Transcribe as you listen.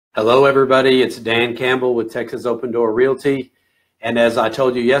Hello, everybody. It's Dan Campbell with Texas Open Door Realty. And as I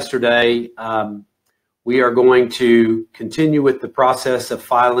told you yesterday, we are going to continue with the process of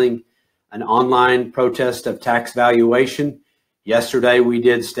filing an online protest of tax valuation. Yesterday, we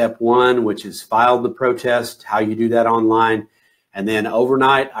did step one, which is file the protest, how you do that online. And then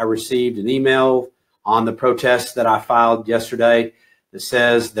overnight, I received an email on the protest that I filed yesterday that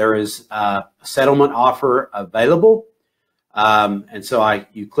says there is a settlement offer available. And so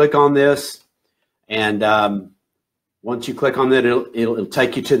you click on this, and once you click on that, it'll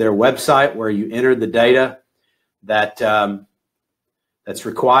take you to their website where you enter the data that's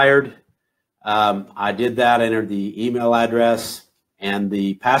required. I did that, entered the email address and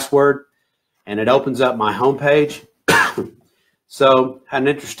the password, and it opens up my homepage. So had an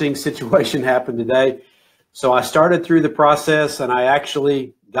interesting situation happen today. So I started through the process, and I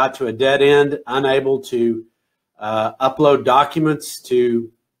actually got to a dead end, unable to upload documents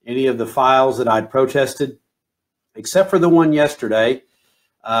to any of the files that I'd protested, except for the one yesterday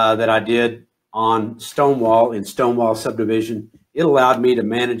that I did on Stonewall in Stonewall subdivision. It allowed me to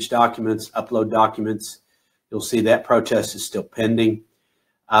manage documents, upload documents. You'll see that protest is still pending.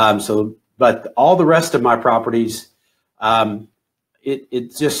 But all the rest of my properties, there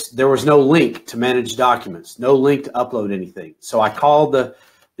was no link to manage documents, no link to upload anything. So I called the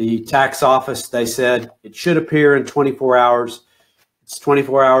tax office. They said it should appear in 24 hours. It's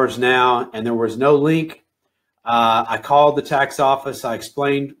 24 hours now, and there was no link. I called the tax office. I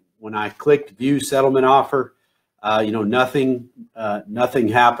explained when I clicked view settlement offer, nothing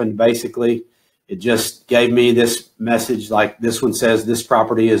happened. Basically, it just gave me this message like this one says, this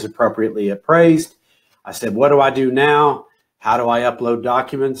property is appropriately appraised. I said, what do I do now? How do I upload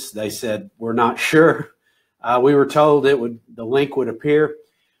documents? They said, we're not sure. We were told the link would appear.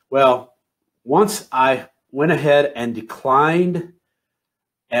 Well, once I went ahead and declined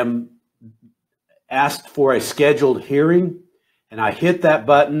and asked for a scheduled hearing, and I hit that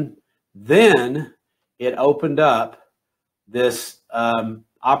button, then it opened up this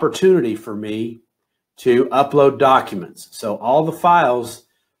opportunity for me to upload documents. So all the files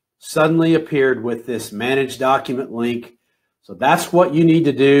suddenly appeared with this manage document link. So that's what you need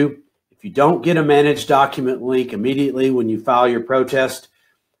to do. If you don't get a manage document link immediately when you file your protest,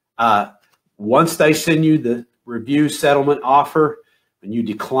 once they send you the review settlement offer and you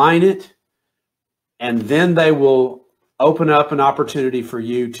decline it, and then they will open up an opportunity for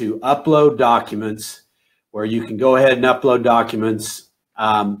you to upload documents where you can go ahead and upload documents,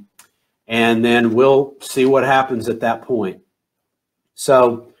 and then we'll see what happens at that point.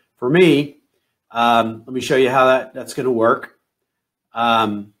 So for me, let me show you how that's going to work.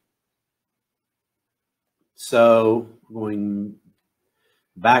 So going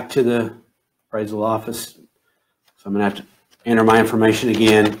back to the appraisal office. So I'm going to have to enter my information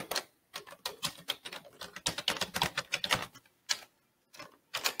again.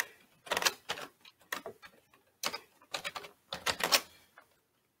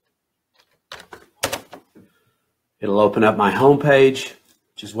 It'll open up my home page,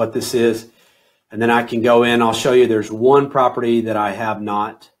 which is what this is. And then I can go in. I'll show you there's one property that I have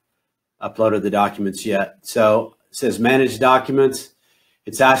not uploaded the documents yet. So it says manage documents.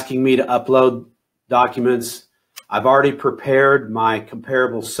 It's asking me to upload documents. I've already prepared my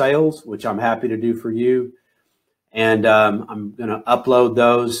comparable sales, which I'm happy to do for you. And I'm going to upload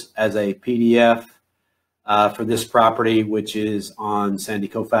those as a PDF for this property, which is on Sandy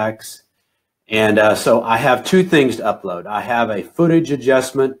Koufax. And so I have two things to upload. I have a footage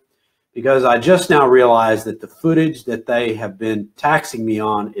adjustment because I just now realized that the footage that they have been taxing me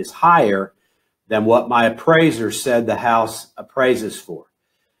on is higher than what my appraiser said the house appraises for.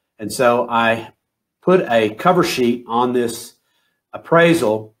 And so I put a cover sheet on this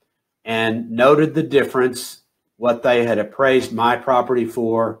appraisal and noted the difference, what they had appraised my property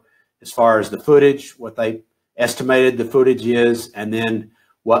for as far as the footage, what they estimated the footage is, and then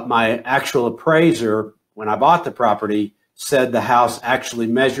what my actual appraiser, when I bought the property, said the house actually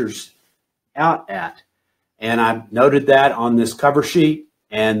measures out at. And I noted that on this cover sheet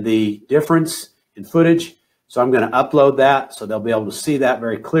and the difference in footage. So I'm going to upload that so they'll be able to see that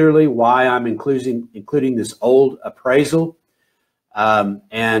very clearly, why I'm including this old appraisal.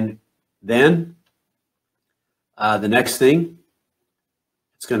 And then the next thing,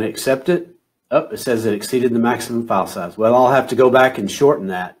 it's going to accept it. Oh, it says it exceeded the maximum file size. Well, I'll have to go back and shorten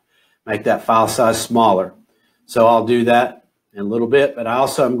that, make that file size smaller. So I'll do that in a little bit, but I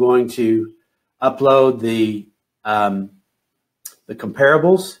also am going to upload the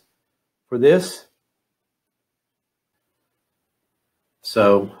comparables for this.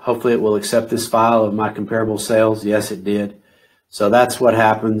 So hopefully it will accept this file of my comparable sales. Yes, it did. So that's what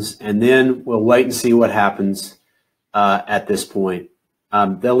happens. And then we'll wait and see what happens at this point.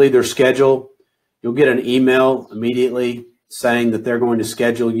 They'll either schedule, you'll get an email immediately saying that they're going to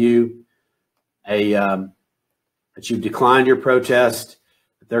schedule you that you've declined your protest,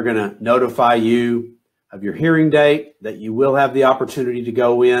 that they're going to notify you of your hearing date, that you will have the opportunity to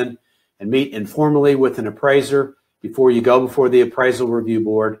go in and meet informally with an appraiser before you go before the appraisal review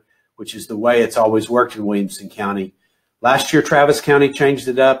board, which is the way it's always worked in Williamson County. Last year, Travis County changed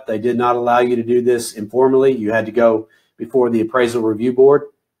it up. They did not allow you to do this informally. You had to go before the appraisal review board.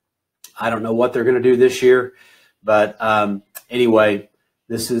 I don't know what they're going to do this year, but anyway,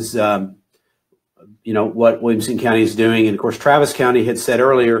 this is what Williamson County is doing. And of course, Travis County had said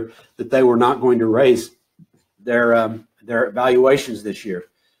earlier that they were not going to raise their valuations this year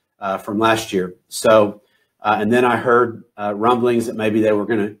from last year. So, and then I heard rumblings that maybe they were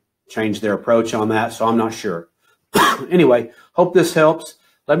going to change their approach on that. So I'm not sure. Anyway, hope this helps.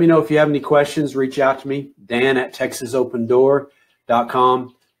 Let me know if you have any questions. Reach out to me,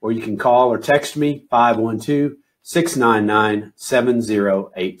 dan@texasopendoor.com, or you can call or text me,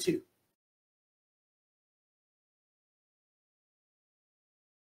 512-699-7082.